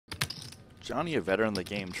Johnny a veteran of the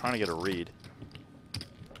game, trying to get a read.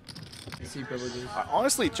 C privileges.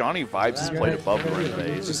 Honestly, Johnny Vibes has played above the rim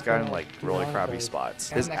today. He's just gotten like really crappy spots.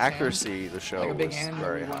 His accuracy, the show, was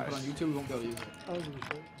very high.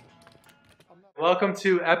 Welcome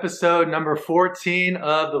to episode number 14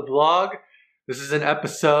 of the vlog. This is an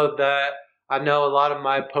episode that I know a lot of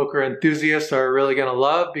my poker enthusiasts are really going to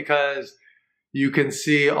love because you can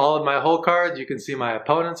see all of my hole cards. You can see my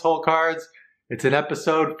opponent's hole cards. It's an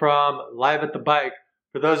episode from Live at the Bike.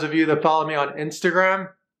 For those of you that follow me on Instagram,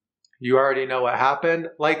 you already know what happened,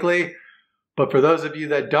 likely. But for those of you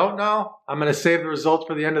that don't know, I'm going to save the results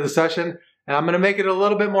for the end of the session. And I'm going to make it a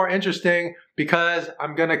little bit more interesting because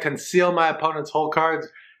I'm going to conceal my opponent's hole cards.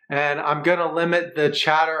 And I'm going to limit the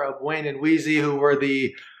chatter of Wayne and Weezy, who were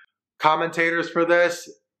the commentators for this.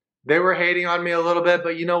 They were hating on me a little bit,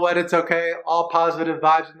 but you know what? It's okay. All positive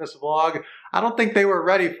vibes in this vlog. I don't think they were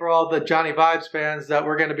ready for all the Johnny Vibes fans that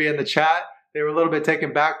were going to be in the chat. They were a little bit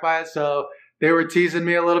taken back by it. So they were teasing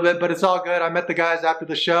me a little bit, but it's all good. I met the guys after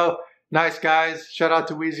the show. Nice guys. Shout out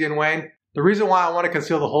to Weezy and Wayne. The reason why I want to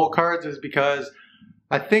conceal the hole cards is because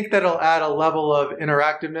I think that it'll add a level of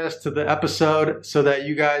interactiveness to the episode so that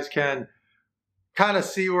you guys can kind of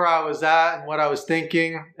see where I was at and what I was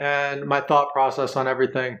thinking and my thought process on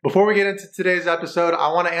everything. Before we get into today's episode,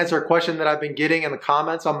 I want to answer a question that I've been getting in the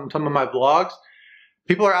comments on some of my vlogs.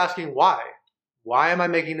 People are asking why. Why am I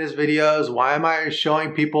making these videos? Why am I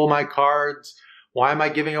showing people my cards? Why am I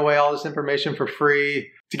giving away all this information for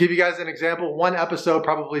free? To give you guys an example, one episode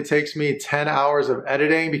probably takes me 10 hours of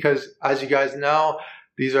editing because, as you guys know,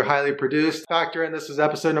 these are highly produced. Factor in this is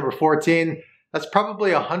episode number 14. That's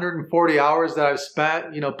probably 140 hours that I've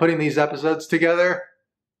spent, putting these episodes together.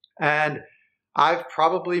 And I've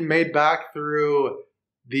probably made back through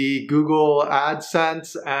the Google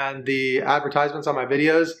AdSense and the advertisements on my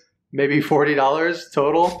videos, maybe $40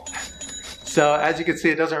 total. So as you can see,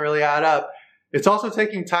 it doesn't really add up. It's also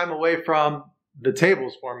taking time away from the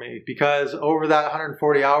tables for me because over that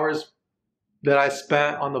 140 hours that I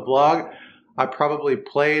spent on the vlog, I probably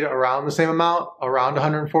played around the same amount, around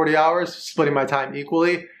 140 hours, splitting my time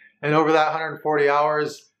equally. And over that 140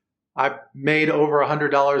 hours, I made over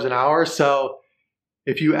 $100 an hour. So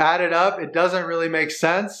if you add it up, it doesn't really make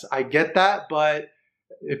sense. I get that. But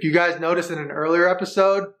if you guys noticed in an earlier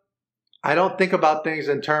episode, I don't think about things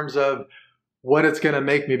in terms of what it's going to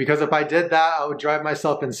make me. Because if I did that, I would drive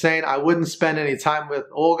myself insane. I wouldn't spend any time with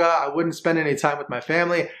Olga. I wouldn't spend any time with my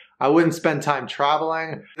family. I wouldn't spend time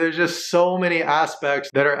traveling. There's just so many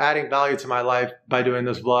aspects that are adding value to my life by doing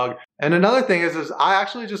this vlog. And another thing is I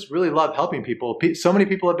actually just really love helping people. So many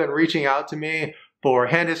people have been reaching out to me for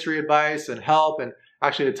hand history advice and help. And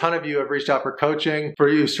actually a ton of you have reached out for coaching. For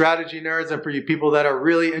you strategy nerds and for you people that are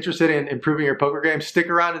really interested in improving your poker game,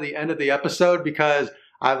 stick around to the end of the episode because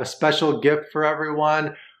I have a special gift for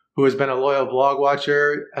everyone who has been a loyal vlog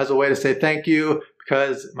watcher as a way to say thank you.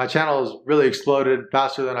 Because my channel has really exploded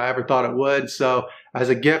faster than I ever thought it would. So as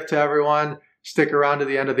a gift to everyone, stick around to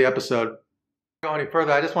the end of the episode. Before I go any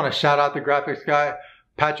further, I just want to shout out the graphics guy,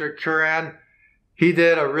 Patrick Curran. He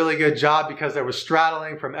did a really good job because there was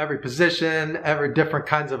straddling from every position, every different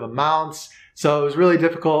kinds of amounts. So it was really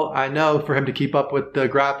difficult, I know, for him to keep up with the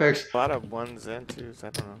graphics. A lot of ones and twos,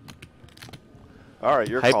 I don't know. All right,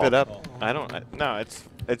 your Hype call. it up. No,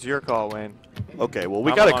 it's your call, Wayne. Okay, well,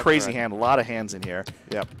 we got a crazy hand, a lot of hands in here.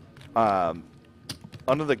 Yep.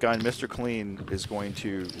 Under the gun, Mr. Clean is going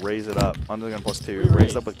to raise it up. Under the gun +2,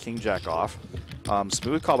 raise up with King Jack off.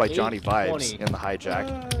 Smooth call by Johnny Vibes in the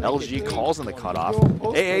hijack. LG calls in the cutoff.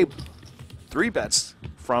 AA 3 bets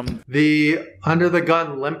from the under the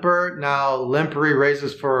gun limper. Now limpery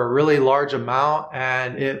raises for a really large amount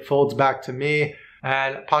and it folds back to me.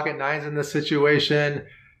 And pocket nines in this situation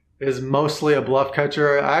is mostly a bluff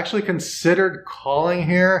catcher. I actually considered calling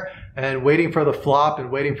here and waiting for the flop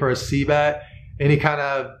and waiting for a C-bet. Any kind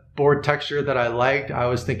of board texture that I liked, I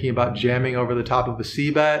was thinking about jamming over the top of a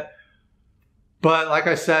C-bet. But like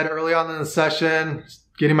I said early on in the session,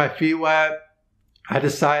 getting my feet wet, I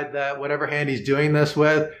decide that whatever hand he's doing this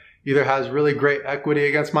with either has really great equity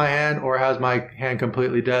against my hand or has my hand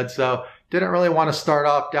completely dead. So didn't really want to start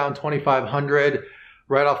off down 2,500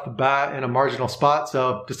 right off the bat in a marginal spot,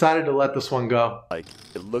 so decided to let this one go. Like,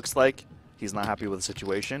 it looks like he's not happy with the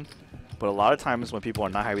situation, but a lot of times when people are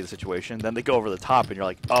not happy with the situation, then they go over the top and you're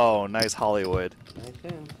like, oh, nice Hollywood.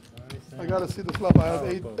 I gotta see the flop. I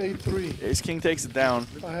had 8-3. Ace King takes it down.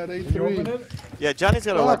 I had 8-3. Yeah, Johnny's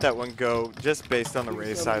got to let that one go just based on the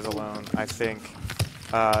raise size alone. I think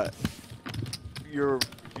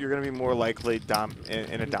you're going to be more likely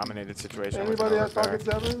in a dominated situation. Anybody has pocket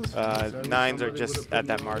sevens? Nines are just at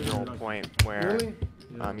that marginal point where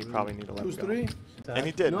You probably need to let him Who's go. 3? And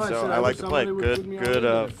he did, No, I so said I like the play. somebody would put me on Good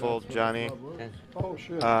limit. full Johnny. Oh,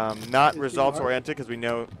 shit. Not results oriented because we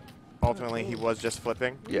know ultimately he was just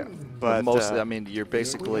flipping. Yeah, But mostly, I mean, you're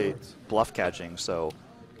basically bluff catching, so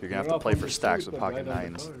you're gonna have to play for stacks with pocket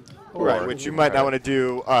nines. Right, which you might not want to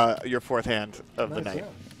do your fourth hand of the night.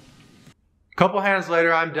 Couple hands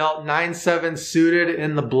later, I'm dealt 9-7 suited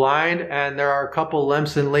in the blind, and there are a couple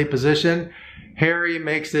limps in late position. Harry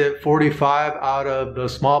makes it 45 out of the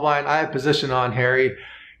small blind. I have position on Harry.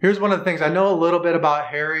 Here's one of the things. I know a little bit about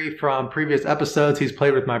Harry from previous episodes. He's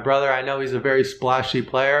played with my brother. I know he's a very splashy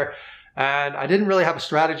player. And I didn't really have a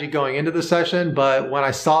strategy going into the session, but when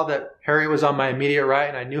I saw that Harry was on my immediate right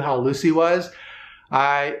and I knew how loose he was,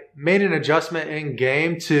 I made an adjustment in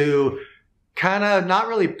game to kind of not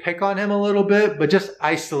really pick on him a little bit, but just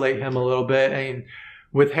isolate him a little bit. And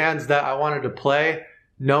with hands that I wanted to play,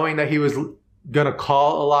 knowing that he was going to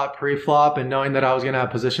call a lot pre-flop and knowing that I was going to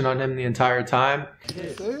have position on him the entire time.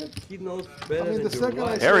 He knows better than your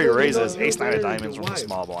wife. Harry said it, raises he knows ace-9 of better than diamonds your from the wife.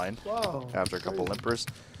 small blind Wow. after a couple limpers.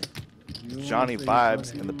 Johnny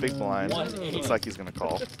vibes in the big blind. Looks like he's going to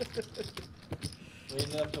call.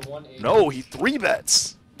 No, he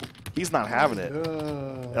 3-bets. He's not having it.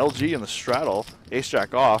 LG in the straddle.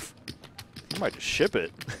 Ace-jack off. He might just ship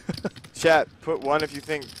it. Chat, put 1 if you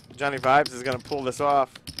think Johnny Vibes is going to pull this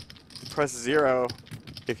off. Press 0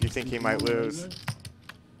 if you think he might lose.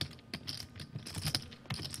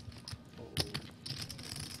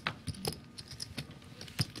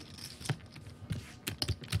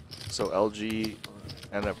 So LG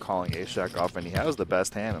ended up calling ace-jack off, and he has the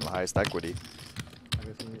best hand and the highest equity.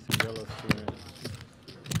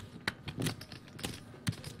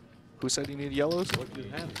 Who said he needed yellows?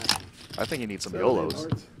 I think he needs some YOLOs.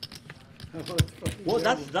 Well,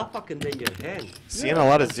 that's that fucking dangerous hand. Seeing a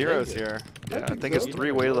lot of zeros here. Yeah, I think it's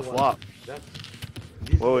 3-way to the flop. That's,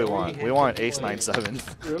 What do we want? We want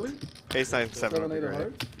ace-9-7. Really? Ace-9-7 would 7, be 8 of great.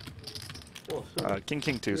 hearts? oh, sorry.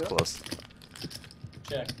 King-2 is close.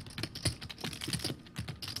 Check.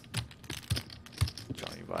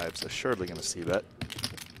 Johnny vibes assuredly going to see bet.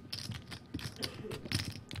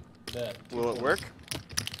 Bet. Will it work?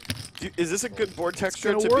 Is this a good board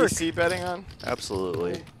texture gonna to be work. c-betting on?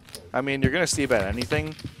 Absolutely. I mean, you're going to see bet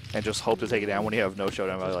anything and just hope to take it down when you have no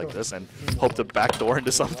showdown value like this and hope to backdoor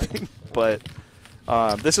into something. But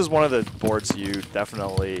this is one of the boards you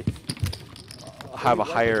definitely have a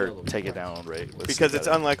higher take it down rate with Because it's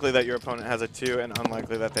c-betting. unlikely that your opponent has a 2 and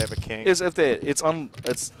unlikely that they have a king. Is if they it's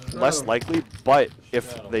less likely, but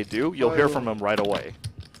if they do, you'll hear from them right away.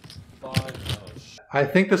 I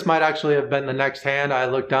think this might actually have been the next hand. I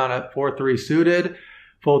looked down at 4-3 suited,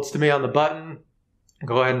 folds to me on the button,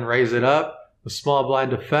 go ahead and raise it up. The small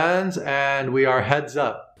blind defends, and we are heads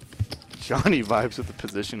up. Johnny vibes with the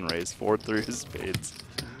position raise, 4-3 of spades.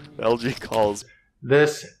 LG calls.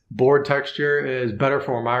 This board texture is better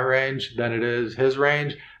for my range than it is his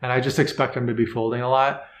range, and I just expect him to be folding a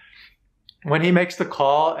lot. When he makes the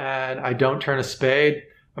call and I don't turn a spade,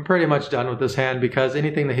 I'm pretty much done with this hand because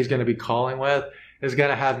anything that he's going to be calling with is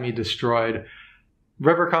going to have me destroyed.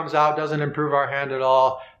 River comes out, doesn't improve our hand at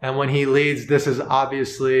all, and when he leads, this is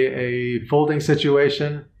obviously a folding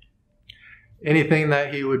situation. Anything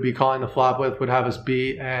that he would be calling the flop with would have us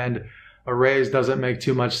beat, and a raise doesn't make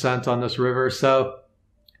too much sense on this river, so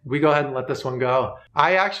we go ahead and let this one go.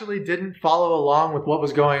 I actually didn't follow along with what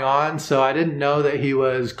was going on, so I didn't know that he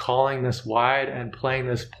was calling this wide and playing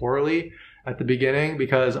this poorly at the beginning,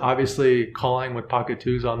 because obviously calling with pocket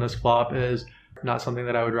 2s on this flop is not something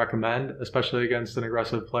that I would recommend, especially against an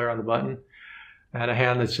aggressive player on the button and a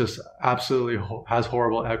hand that's just absolutely has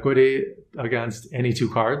horrible equity against any 2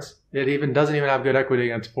 cards. It even doesn't even have good equity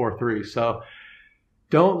against 4-3. So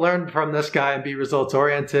don't learn from this guy and be results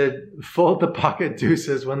oriented. Fold the pocket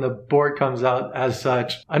deuces when the board comes out as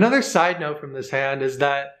such. Another side note from this hand is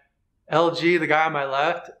that LG, the guy on my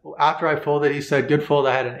left, after I folded, he said, good fold,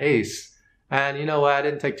 I had an ace. And you know what? I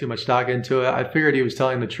didn't take too much stock into it. I figured he was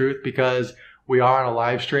telling the truth because we are on a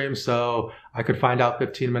live stream, so I could find out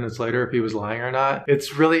 15 minutes later if he was lying or not.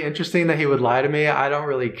 It's really interesting that he would lie to me. I don't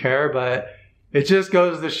really care, but it just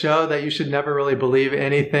goes to show that you should never really believe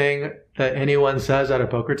anything that anyone says at a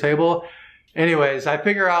poker table. Anyways, I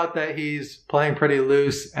figure out that he's playing pretty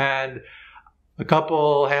loose, and a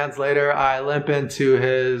couple hands later, I limp into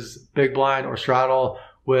his big blind or straddle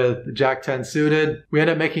with Jack 10 suited. We end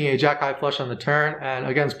up making a Jack high flush on the turn, and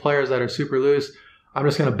against players that are super loose, I'm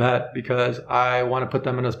just going to bet because I want to put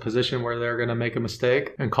them in a position where they're going to make a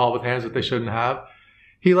mistake and call with hands that they shouldn't have.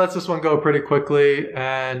 He lets this one go pretty quickly,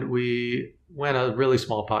 and we win a really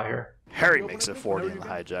small pot here. Harry makes it 40 in the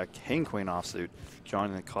hijack. King queen offsuit.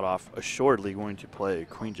 Johnny in the cutoff, assuredly going to play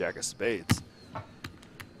Queen Jack of Spades.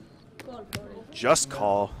 Just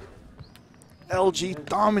call. LG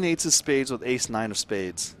dominates his spades with Ace 9 of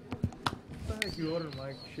Spades. If you order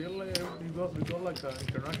like chile, you go like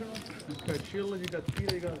international. You got chile, you got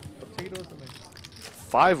pita, you got potatoes. I mean.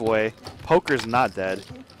 5-way. Poker's not dead.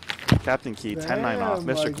 Captain Key, 10-9 off.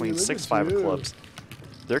 Damn, Mr. Mikey, Queen, look at 6-5 of you. clubs.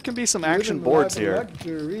 There can be some You action live boards life here.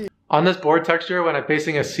 luxury. On this board texture, when I'm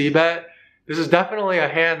facing a C-bet, this is definitely a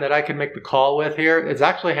hand that I can make the call with here. It's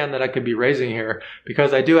actually a hand that I could be raising here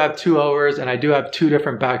because I do have 2 overs and I do have 2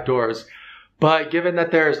 different back doors. But given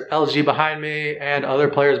that there's LG behind me and other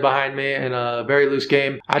players behind me in a very loose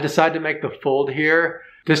game, I decided to make the fold here.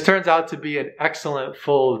 This turns out to be an excellent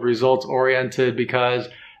fold, results oriented, because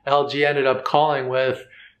LG ended up calling with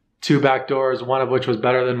 2 back doors, one of which was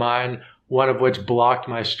better than mine, one of which blocked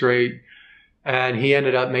my straight. And he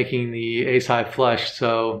ended up making the ace high flush.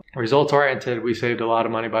 So results oriented, we saved a lot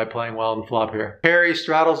of money by playing well in the flop here. Harry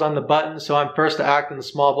straddles on the button, so I'm first to act in the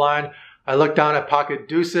small blind. I look down at pocket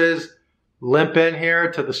deuces, limp in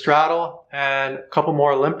here to the straddle, and a couple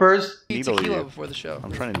more limpers. Needle Tequila you. before the show.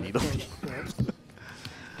 I'm trying to needle you.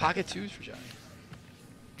 Pocket 2s for Johnny.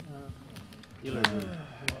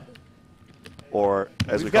 Or,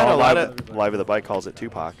 as we We've got call a lot it, Live of the Bike calls it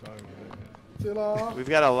Tupac. We've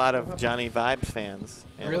got a lot of Johnny Vibes fans.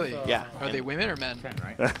 And Really? Yeah. Are they women or men?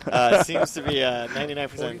 Seems to be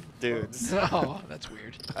 99% dudes. Oh, that's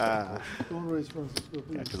weird. Don't raise Francisco, Yeah,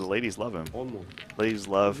 please. because the ladies love him. Ladies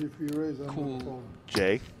love If you raise, I'm Cool. on the phone.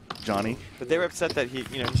 Jay, Johnny. But they were upset that he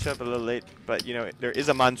showed up a little late. But there is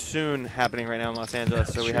a monsoon happening right now in Los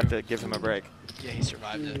Angeles, so we have to give him a break. Yeah, he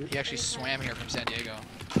survived it. He actually swam here from San Diego.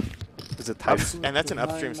 It's a typhoon. And that's an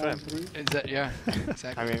upstream swim. 993. Is that, yeah,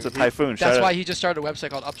 exactly. I mean, It's a typhoon. That's Shout why out. he just started a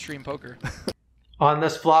website called Upstream Poker. On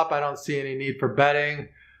this flop, I don't see any need for betting.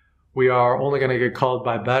 We are only going to get called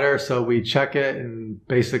by better, so we check it and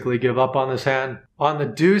basically give up on this hand. On the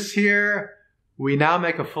deuce here, we now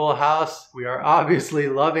make a full house. We are obviously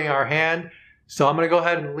loving our hand. So I'm going to go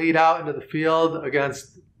ahead and lead out into the field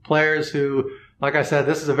against players who, like I said,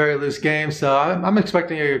 this is a very loose game. So I'm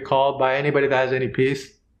expecting to get called by anybody that has any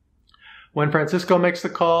piece. When Francisco makes the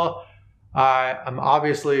call, I'm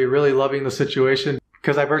obviously really loving the situation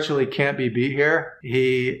because I virtually can't be beat here.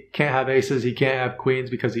 He can't have aces. He can't have queens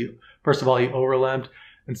because first of all, he overlimped.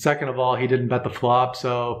 And second of all, he didn't bet the flop.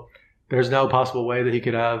 So there's no possible way that he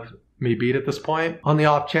could have me beat at this point. On the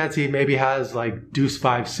off chance he maybe has like deuce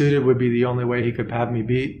 5 suited would be the only way he could have me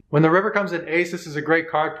beat. When the river comes in ace, this is a great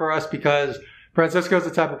card for us because Francisco's the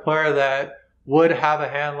type of player that would have a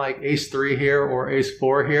hand like ace 3 here or ace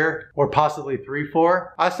 4 here or possibly 3-4.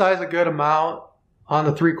 I size a good amount on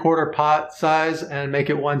the 3/4 pot size and make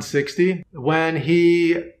it 160. When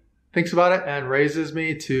he thinks about it and raises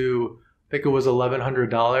me to, I think it was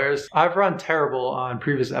 $1,100. I've run terrible on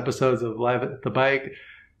previous episodes of Live at the Bike.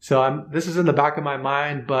 So this is in the back of my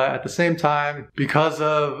mind, but at the same time, because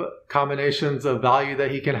of combinations of value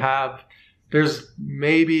that he can have, there's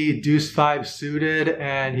maybe deuce 5 suited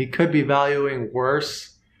and he could be valuing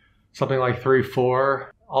worse, something like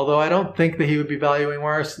 3-4. Although I don't think that he would be valuing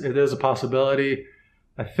worse. It is a possibility.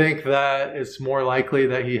 I think that it's more likely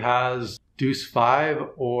that he has deuce 5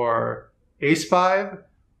 or ace 5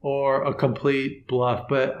 or a complete bluff,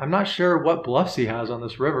 but I'm not sure what bluffs he has on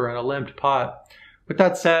this river in a limped pot. With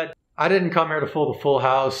that said, I didn't come here to fold a full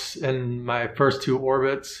house in my first 2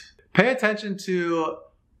 orbits. Pay attention to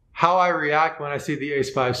how I react when I see the ace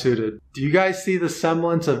 5 suited. Do you guys see the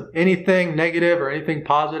semblance of anything negative or anything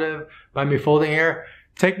positive by me folding here?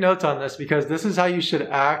 Take notes on this because this is how you should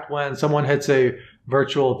act when someone hits a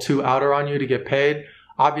virtual 2 outer on you to get paid.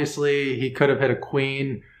 Obviously, he could have hit a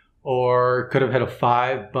queen or could have hit a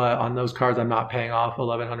 5, but on those cards, I'm not paying off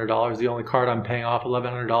 $1,100. The only card I'm paying off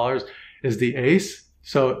 $1,100 is the ace.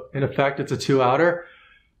 So in effect, it's a 2 outer.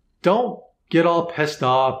 Don't get all pissed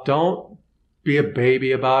off. Don't be a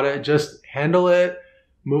baby about it. Just handle it,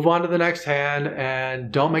 move on to the next hand,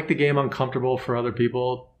 and don't make the game uncomfortable for other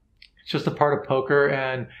people. It's just a part of poker,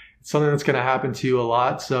 and it's something that's going to happen to you a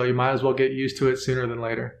lot, so you might as well get used to it sooner than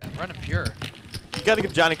later. Running pure. You got to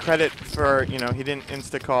give Johnny credit for, he didn't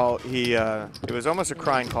insta-call. It was almost a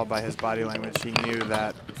crying call by his body language. He knew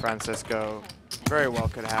that Francisco very well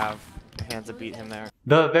could have hands that beat him there.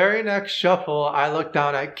 The very next shuffle, I look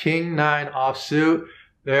down at king 9 offsuit.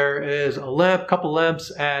 There is a limp, couple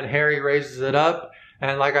limps, and Harry raises it up.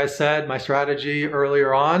 And like I said, my strategy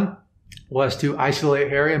earlier on was to isolate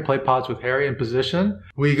Harry and play pots with Harry in position.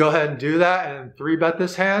 We go ahead and do that and 3-bet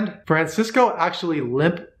this hand. Francisco actually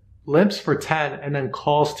limps for 10 and then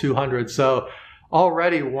calls 200. So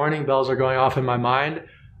already warning bells are going off in my mind.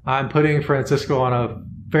 I'm putting Francisco on a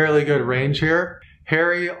fairly good range here.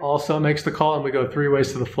 Harry also makes the call and we go 3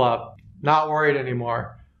 ways to the flop. Not worried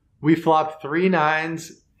anymore. We flop 3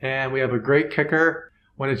 9s and we have a great kicker.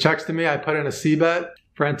 When it checks to me, I put in a C-bet.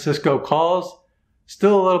 Francisco calls.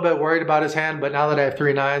 Still a little bit worried about his hand, but now that I have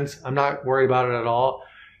 3 9s, I'm not worried about it at all.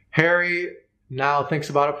 Harry now thinks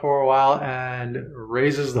about it for a while and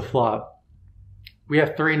raises the flop. We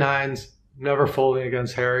have 3 9s, never folding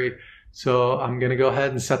against Harry. So I'm going to go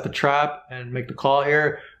ahead and set the trap and make the call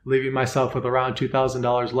here, leaving myself with around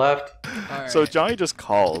 $2,000 left. All So right. Johnny just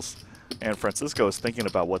calls, and Francisco is thinking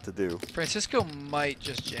about what to do. Francisco might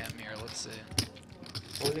just jam here. Let's see.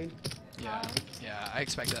 Folding? Yeah, I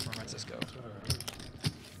expect that from Francisco.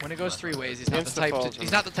 When it goes 3 ways, he's not the Insta type. folds He's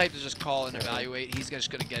him. not the type to just call and evaluate. He's just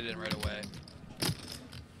gonna get it in right away.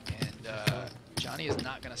 And Johnny is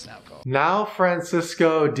not gonna snap call. Now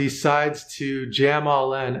Francisco decides to jam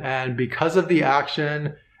all in, and because of the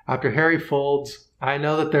action after Harry folds, I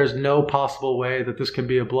know that there's no possible way that this can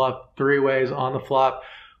be a bluff 3 ways on the flop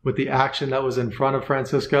with the action that was in front of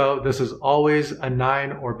Francisco. This is always a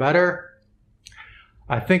 9 or better.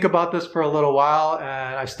 I think about this for a little while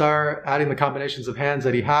and I start adding the combinations of hands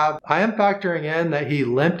that he have. I am factoring in that he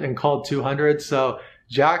limped and called 200, so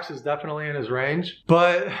Jacks is definitely in his range.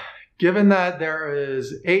 But given that there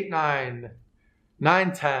is 8-9,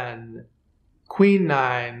 9-10, Queen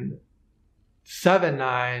 9,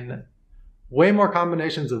 7-9, way more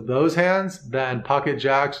combinations of those hands than pocket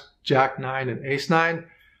jacks, Jack 9, and Ace 9,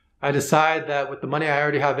 I decide that with the money I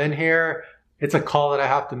already have in here, it's a call that I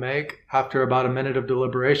have to make after about a minute of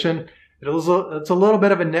deliberation. It's a little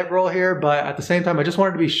bit of a nit roll here, but at the same time, I just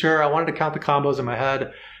wanted to be sure. I wanted to count the combos in my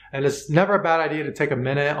head, and it's never a bad idea to take a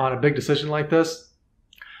minute on a big decision like this.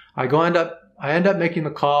 I end up making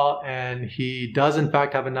the call, and he does in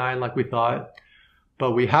fact have a 9 like we thought,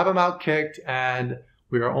 but we have him out kicked, and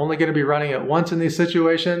we are only going to be running it once in these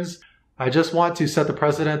situations. I just want to set the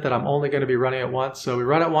precedent that I'm only going to be running it once. So we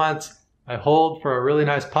run it once. I hold for a really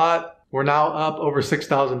nice pot. We're now up over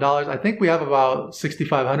 $6,000. I think we have about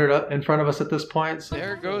 $6,500 in front of us at this point. So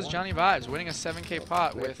There goes Johnny Vibes, winning a 7K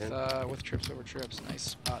pot with trips over trips. Nice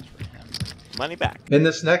spot for him. Money back. in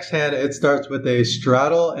this next hand, it starts with a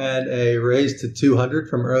straddle and a raise to 200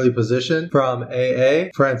 from early position from AA.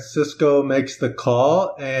 Francisco makes the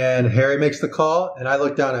call and Harry makes the call, and I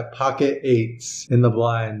look down at pocket 8s in the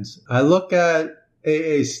blinds. I look at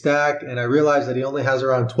AA stack and I realize that he only has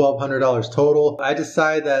around $1,200 total. I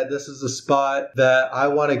decide that this is a spot that I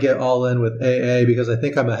want to get all in with AA because I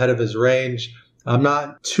think I'm ahead of his range. I'm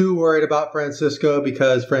not too worried about Francisco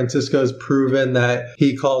because Francisco's proven that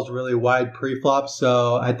he calls really wide pre-flops,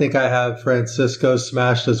 so I think I have Francisco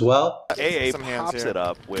smashed as well. AA Some hands pops here. it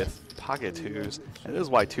up with pocket 2s, and this is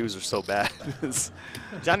why 2s are so bad.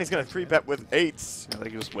 Johnny's going to 3-bet with 8s. They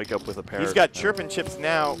can just wake up with a pair. He's got chirping chips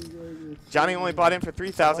now. Johnny only bought in for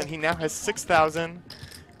 3,000. He now has 6,000,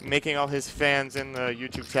 making all his fans in the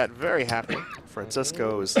YouTube chat very happy.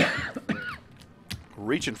 Francisco's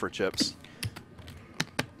reaching for chips.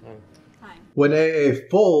 When AA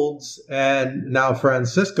folds and now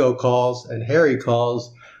Francisco calls and Harry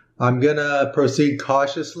calls, I'm going to proceed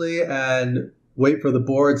cautiously and wait for the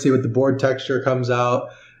board, see what the board texture comes out,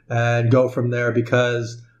 and go from there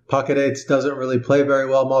because pocket 8s doesn't really play very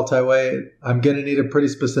well multi-way. I'm going to need a pretty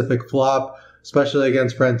specific flop, especially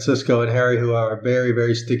against Francisco and Harry, who are very,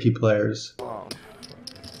 very sticky players. Oh.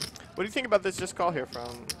 What do you think about this just call here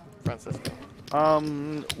from Francisco?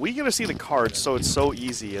 We get to see the cards, so it's so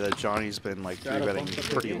easy that Johnny's been like 3-betting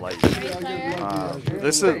pretty light.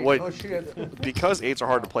 This is what, because 8s are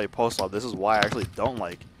hard to play post-flop, this is why I actually don't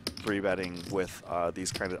like 3-betting with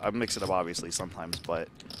these kind of, I mix it up obviously sometimes, but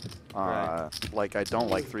like I don't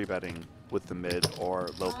like 3-betting with the mid or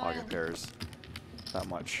low pocket pairs that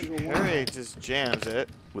much. Harry just jams it.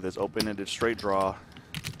 With his open-ended straight draw,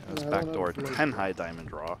 and his backdoor 10 high diamond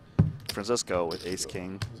draw. Francisco with ace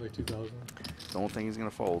king. It's like 2,000. Don't think he's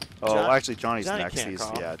gonna fold. Oh, John- actually Johnny's Johnny next. can't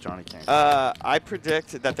call. Yeah, Johnny can't. I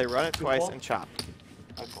predict that they run it twice and chop.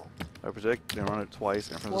 I predict they run it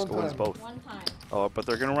twice and Francisco wins both. One time. Oh, but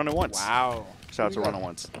they're gonna run it once. Wow. Shout out to run it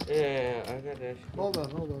once. Yeah, I got that. Hold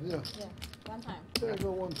on, yeah. Yeah, one time. There you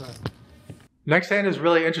go, one time. Next hand is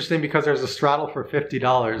really interesting because there's a straddle for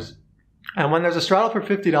 $50. And when there's a straddle for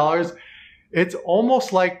 $50, it's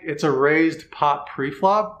almost like it's a raised pot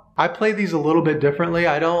pre-flop. I play these a little bit differently.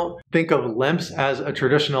 I don't think of limps as a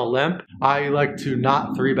traditional limp. I like to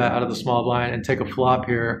not 3-bet out of the small blind and take a flop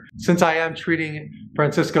here, since I am treating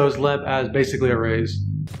Francisco's limp as basically a raise.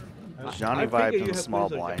 Johnny I figure vibed you in the have small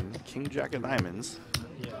queens or blind. King jack of diamonds.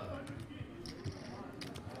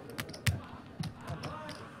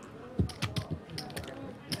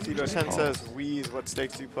 Tito Chen says, Weez, what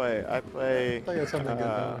stakes do you play? I play I thought you had something good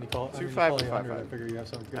though when you call 2-5 to 100. I 5-5. figure you have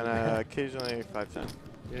something good. And occasionally 5-10.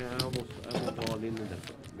 Yeah, I almost all in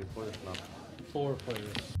before the flop. 4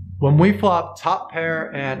 players. When we flop top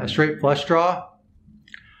pair and a straight flush draw,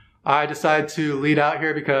 I decide to lead out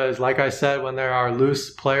here because, like I said, when there are loose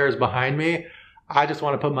players behind me, I just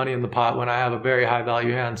want to put money in the pot when I have a very high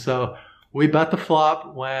value hand. So we bet the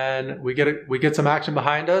flop when we get some action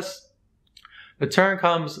behind us. The turn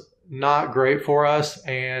comes not great for us,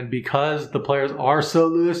 and because the players are so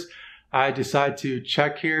loose, I decide to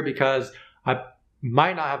check here because I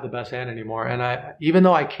might not have the best hand anymore. And even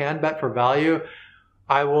though I can bet for value,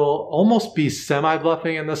 I will almost be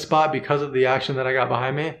semi-bluffing in this spot because of the action that I got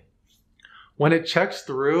behind me. When it checks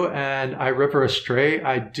through and I river a straight,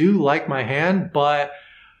 I do like my hand, but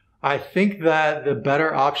I think that the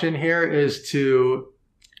better option here is to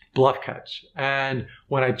bluff catch. And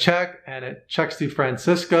when I check and it checks to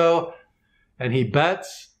Francisco and he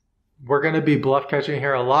bets, we're going to be bluff catching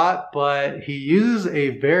here a lot, but he uses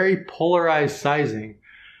a very polarized sizing.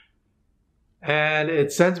 And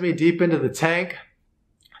it sends me deep into the tank.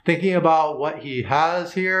 Thinking about what he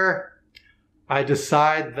has here, I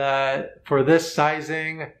decide that for this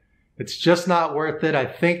sizing, it's just not worth it. I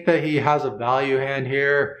think that he has a value hand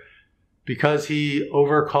here because he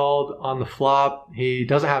overcalled on the flop. He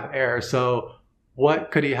doesn't have air. So what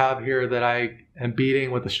could he have here that I am beating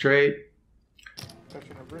with a straight?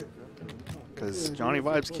 Because Johnny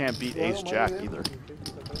Vibes can't beat Ace Jack either.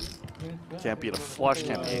 Can't beat a flush,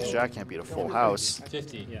 can't beat Ace Jack, can't beat a full house.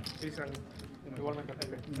 50. Yeah.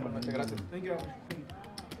 Thank you.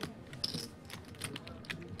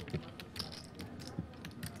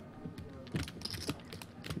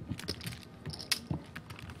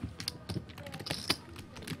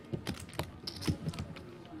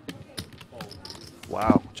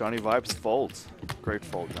 Wow, Johnny Vibes folds. Great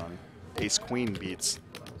fold, Johnny. Ace Queen beats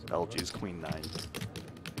LG's Queen 9.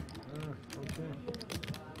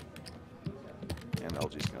 And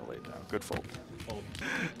LG's gonna lay it down. Good fold.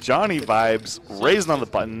 Johnny Vibes raising on the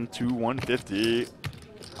button to 150.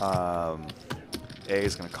 A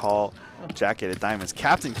is gonna call. Jack 8 of diamonds.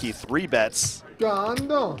 Captain Key 3 bets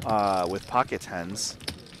with pocket tens.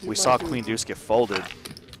 We saw Queen Deuce get folded.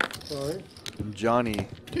 Sorry. Johnny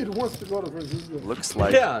Kid wants to go to Francisco. looks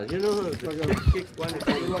like Yeah, you know,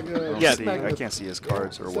 I can't see his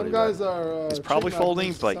cards or what. Some guys are. He's probably chip folding,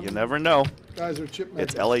 magnets. but Some you never know. Guys are chip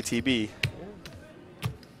It's magnets. LATB.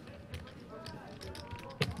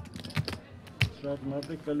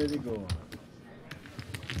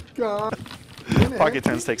 God. Pocket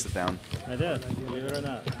tens takes it down. I did, believe it or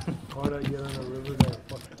not. How'd I get on a river there?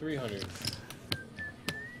 Fuck. 300.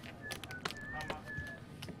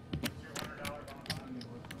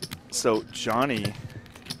 So Johnny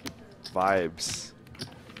Vibes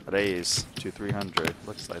raise to 300.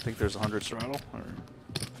 Looks like, I think there's 100 straddle or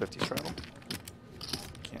 50 straddle.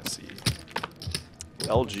 Can't see.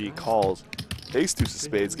 LG calls. Ace deuce of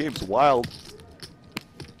spades. Game's wild.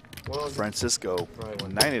 Francisco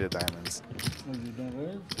 9 of diamonds.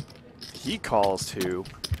 He calls to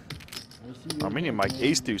Armenian Mike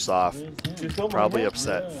ace deuce off. Probably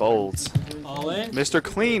upset. Folds. All in? Mr.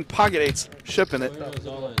 Clean pocket eights shipping it. Where was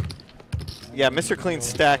all in? Yeah, Mr. Clean's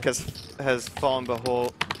stack has fallen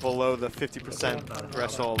below the 50%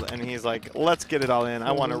 threshold, and he's like, let's get it all in.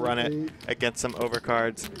 I want to run it against some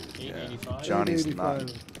overcards. 885. Johnny's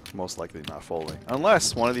not most likely not folding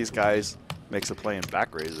unless one of these guys makes a play in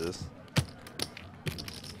back raises.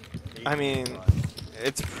 I mean,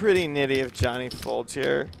 it's pretty nitty if Johnny folds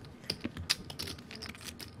here.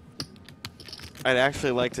 I'd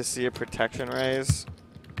actually like to see a protection raise.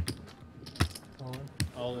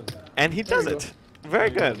 All in. And he does it. Very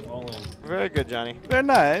good. All in. Very good, Johnny. Very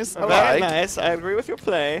nice. I Very like. nice. I agree with your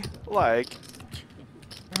play. Like.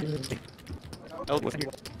 He's gonna put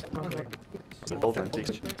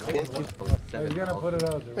it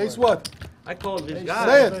out there. Ace what? I called this Say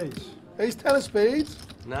guy. it. Ace 10 of spades.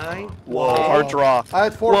 9. Whoa, hard draw. I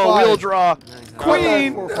had 4 Whoa, 5. wheel draw.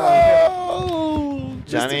 Queen. 4 5. No.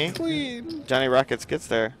 Johnny. Queen. Johnny Rockets gets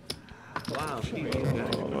there. Wow.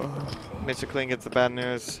 Mr. Clean gets the bad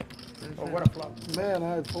news. Oh, what a flop. Man,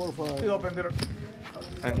 I had 4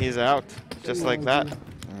 5. And he's out. Just like that.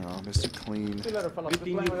 Oh, Mr. Clean. Good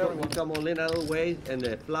thing you come all in out of the way and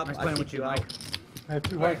the flop. I kick you out. I have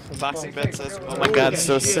 2 hearts. Boxing Bet says, oh my god,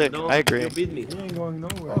 so sick. No, I agree. You beat me. He ain't going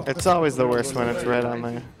nowhere. It's always the worst when it's red on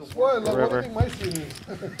there. Well, like, River. what do you think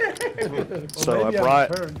my stream is? So I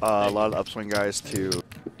brought a lot of upswing guys to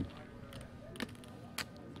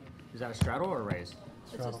Is that a straddle or a raise?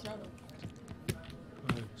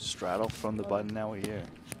 straddle from the button now here.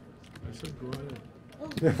 I said go ahead.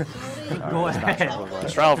 Go ahead.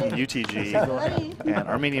 Straddle from UTG. And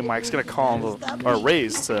Armenian Mike's going to call or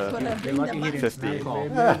raise to 50.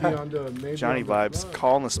 Johnny Vibes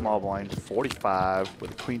calling the small blind 45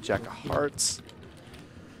 with the Queen Jack of Hearts.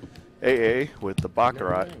 AA with the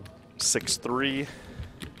Baccarat 6-3. He's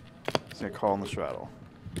going to call in the straddle.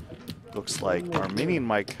 Looks like Armenian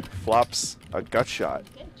Mike flops a gut shot.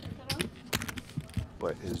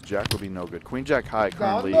 But his jack will be no good. Queen Jack high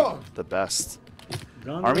currently the best.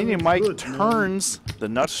 Armenian Mike turns the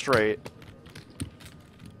nut straight.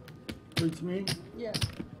 It's me? Yeah.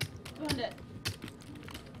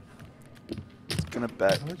 He's gonna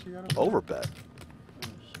bet over bet.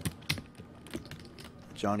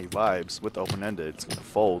 Johnny Vibes with open-ended. It's gonna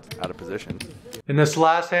fold out of position. In this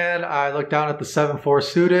last hand, I look down at the 7-4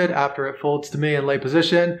 suited. After it folds to me in late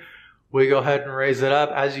position, we go ahead and raise it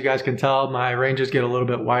up. As you guys can tell, my ranges get a little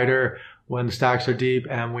bit wider when the stacks are deep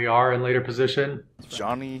and we are in later position.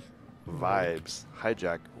 Johnny Vibes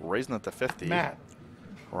hijack raising at the 50. Matt.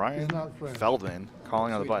 Ryan Feldman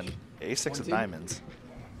calling on the button. A6 of diamonds.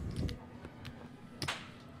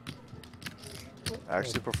 I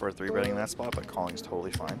actually prefer 3-betting in that spot, but calling is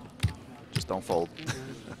totally fine. Just don't fold.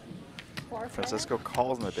 Francisco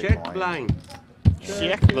calls in the big Check blind.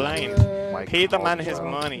 Check blind. Pay the man his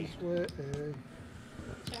money.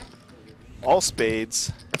 All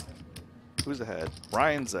spades. Who's ahead?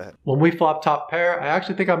 Ryan's ahead. When we flop top pair, I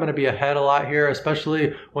actually think I'm going to be ahead a lot here,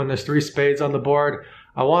 especially when there's 3 spades on the board.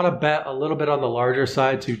 I want to bet a little bit on the larger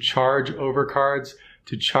side to charge over cards,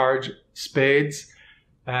 to charge spades.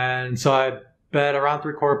 And so I bet around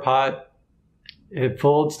 3/4 pot. It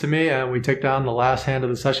folds to me and we take down the last hand of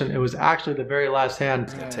the session. It was actually the very last hand.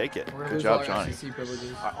 He's gonna take it. Good job, Johnny.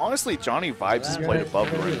 Honestly, Johnny Vibes has played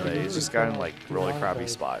above the rim today. He's just got in like really crappy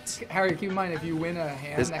spots. Harry, keep in mind if you win a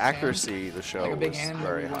hand, His next accuracy, hand, the show, like a big was hand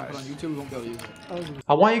very you wanna high. put on YouTube, we won't be able to use it.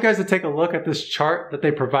 I want you guys to take a look at this chart that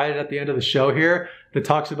they provided at the end of the show here that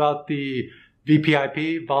talks about the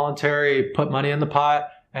VPIP, voluntary put money in the pot,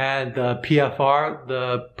 and the PFR,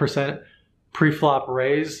 the percent pre-flop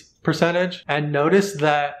raise percentage. And notice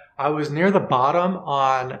that I was near the bottom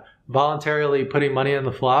on voluntarily putting money in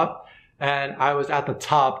the flop, and I was at the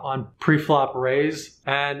top on pre-flop raise.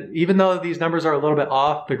 And even though these numbers are a little bit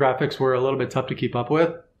off, the graphics were a little bit tough to keep up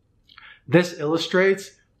with. This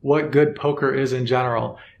illustrates what good poker is in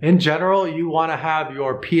general. In general, you want to have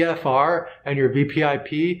your PFR and your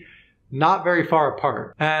VPIP not very far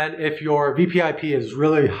apart. And if your VPIP is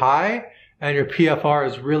really high and your PFR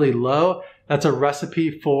is really low, that's a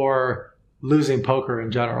recipe for losing poker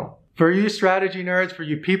in general. For you strategy nerds, for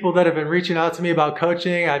you people that have been reaching out to me about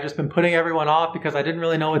coaching, I've just been putting everyone off because I didn't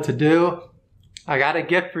really know what to do. I got a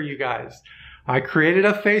gift for you guys. I created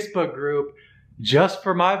a Facebook group just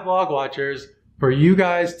for my vlog watchers, for you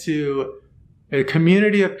guys to, a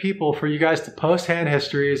community of people for you guys to post hand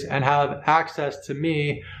histories and have access to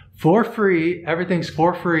me for free. Everything's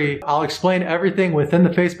for free. I'll explain everything within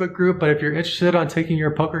the Facebook group, but if you're interested on taking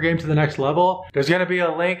your poker game to the next level, there's going to be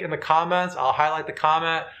a link in the comments. I'll highlight the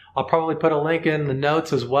comment. I'll probably put a link in the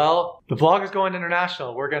notes as well. The vlog is going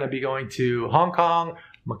international. We're going to be going to Hong Kong,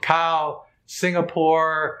 Macau,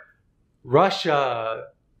 Singapore, Russia,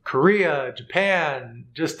 Korea, Japan,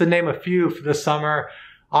 just to name a few for this summer.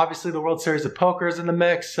 Obviously, the World Series of Poker is in the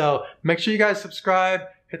mix, so make sure you guys subscribe.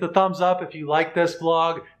 Hit the thumbs up if you like this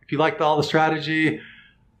vlog, if you liked all the strategy.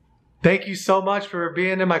 Thank you so much for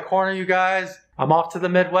being in my corner, you guys. I'm off to the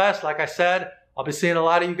Midwest. Like I said, I'll be seeing a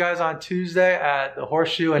lot of you guys on Tuesday at the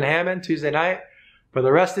Horseshoe in Hammond, Tuesday night. For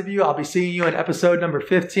the rest of you, I'll be seeing you in episode number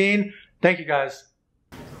 15. Thank you, guys.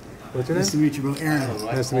 What's your name? Nice to meet you, bro. Aaron.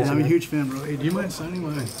 Nice to meet you. I'm a huge fan, bro. Hey, do you mind signing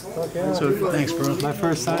mine? Okay. So, thanks, bro. My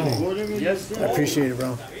first signing. Yes, I appreciate it,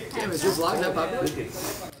 bro.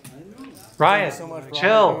 Ryan,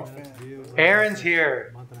 chill. Aaron's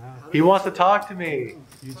here. He wants to talk to me.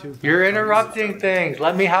 You're interrupting things.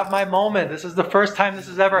 Let me have my moment. This is the first time this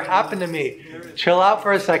has ever happened to me. Chill out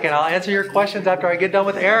for a second. I'll answer your questions after I get done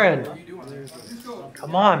with Aaron.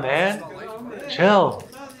 Come on, man. Chill.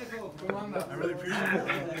 I really appreciate it.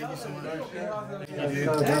 Thank you so much.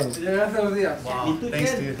 Wow,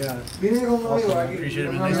 thanks, dude. Yeah. Appreciate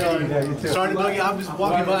it, man. Nice to meet you. Sorry to bug you. I was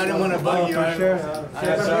walking by. I didn't want to bug you. Sure.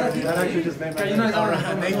 Sorry, dude. That actually just made my all right.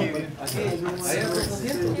 Thank you,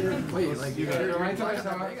 dude. Wait, like you got it.